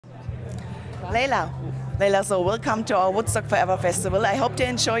Layla Zoe, welcome to our Woodstock Forever Festival. I hope you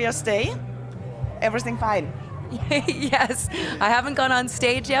enjoy your stay. Everything fine? Yes, I haven't gone on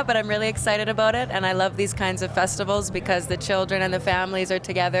stage yet, but I'm really excited about it, and I love these kinds of festivals because the children and the families are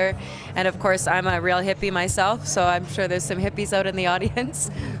together, and of course I'm a real hippie myself, so I'm sure there's some hippies out in the audience,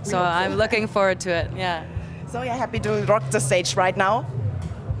 so I'm looking forward to it. Yeah. So you're happy to rock the stage right now?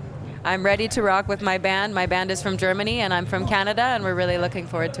 I'm ready to rock with my band. My band is from Germany and I'm from Canada, and we're really looking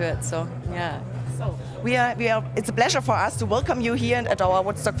forward to it, so yeah. So it's a pleasure for us to welcome you here at our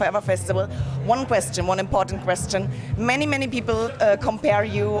Woodstock Forever Festival. One question, one important question. Many people compare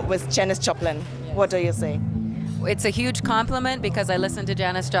you with Janis Joplin. What do you say? It's a huge compliment because I listened to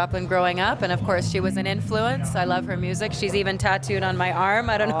Janis Joplin growing up, and of course she was an influence. I love her music. She's even tattooed on my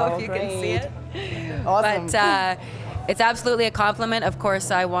arm. I don't know if you can see it. Awesome. But it's absolutely a compliment. Of course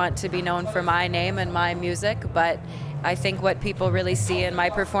I want to be known for my name and my music, but I think what people really see in my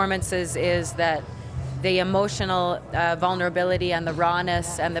performances is that the emotional vulnerability and the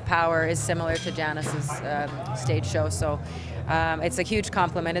rawness and the power is similar to Janis's stage show. So it's a huge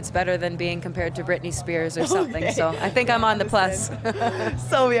compliment. It's better than being compared to Britney Spears or something. Okay. So I think I'm on the plus.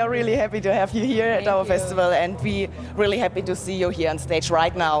 So we are really happy to have you here at our festival, and we really happy to see you here on stage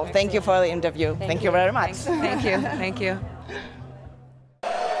right now. Thank you for the interview. Thank you very much. Thank you. Thank you.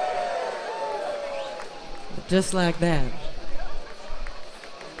 Just like that.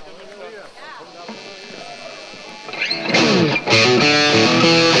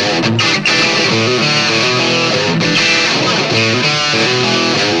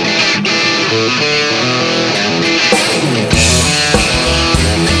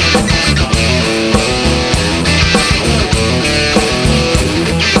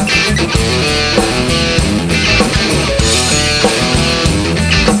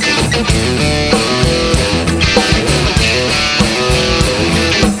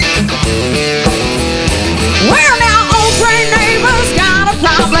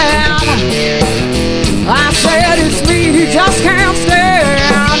 Just can't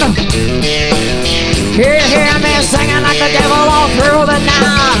stand. Hear me singing like the devil all through the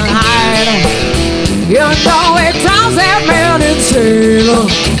night. You know it drives that man insane.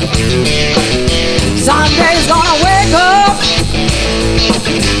 Someday's gonna wake up.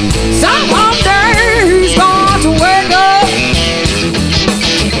 Someday he's going to wake up.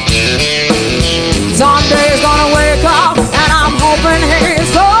 Someday he's gonna wake up, and I'm hoping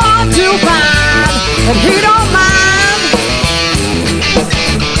he's going to find that he don't mind.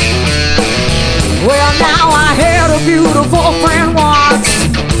 Well, now I had a beautiful friend once.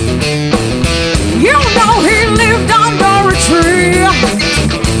 You know he lived under a tree,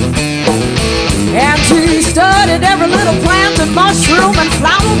 and he studied every little plant and mushroom and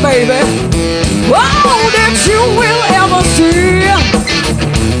flower, baby. Oh, that you will ever see.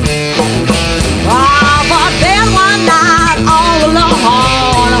 Ah, but then one night all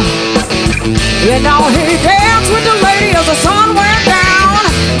alone, you know he danced with the lady as the sun went down.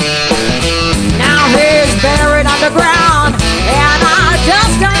 Buried underground, and I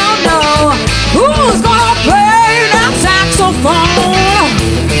just don't know who's gonna play that saxophone.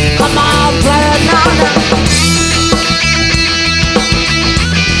 Come on, play it now.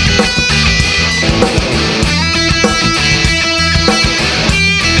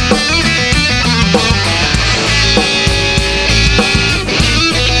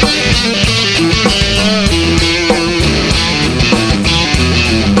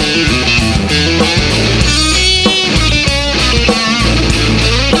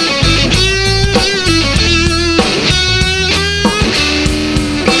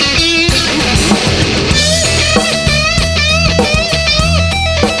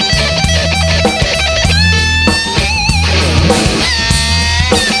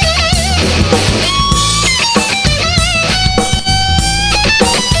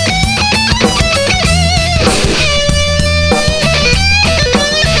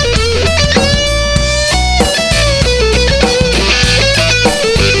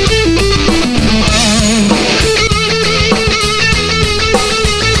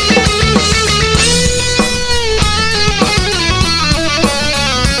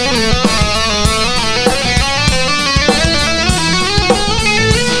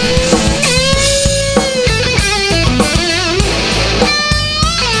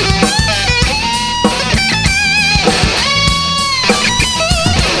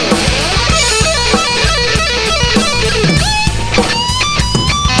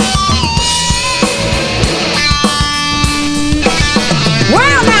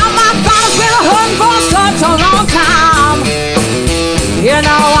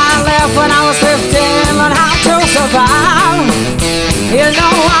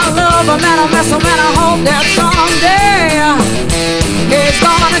 I love him and I miss him and I hope that someday he's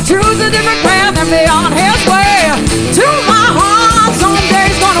gonna choose a different path and be on his way to my heart. Someday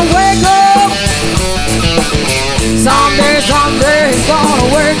he's gonna wake up. Someday he's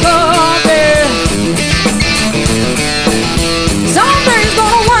gonna wake up, yeah. Someday he's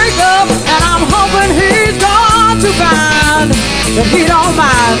gonna wake up, and I'm hoping he's going to find that he don't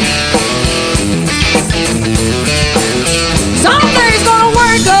mind. Someday he's gonna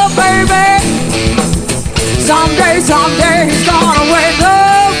wake up, baby. Someday he's gonna wake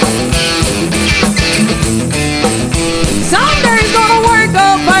up. Someday he's gonna wake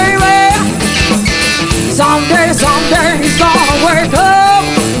up, baby. Someday he's gonna wake up.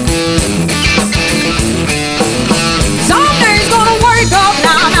 Someday he's gonna wake up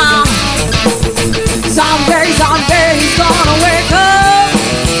now. Someday he's gonna wake up.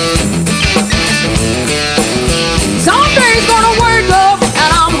 Someday he's gonna wake up,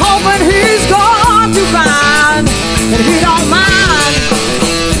 and I'm hoping he's going to find that he don't mind.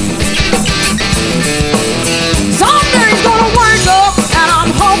 Someday he's gonna wake up, and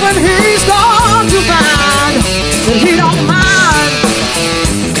I'm hoping he's going to find that he don't mind.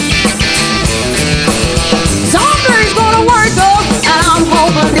 Someday he's gonna wake up, and I'm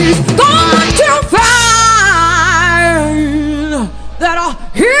hoping he's going to find that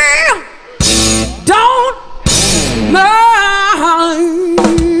he don't mind.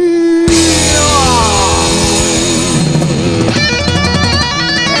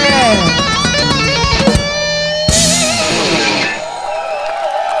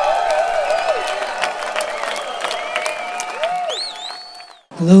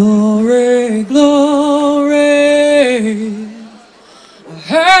 Glory, glory,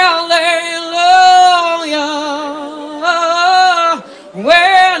 hallelujah.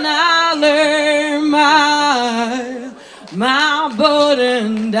 When I lay my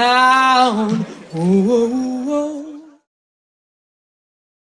burden down, oh, oh, oh.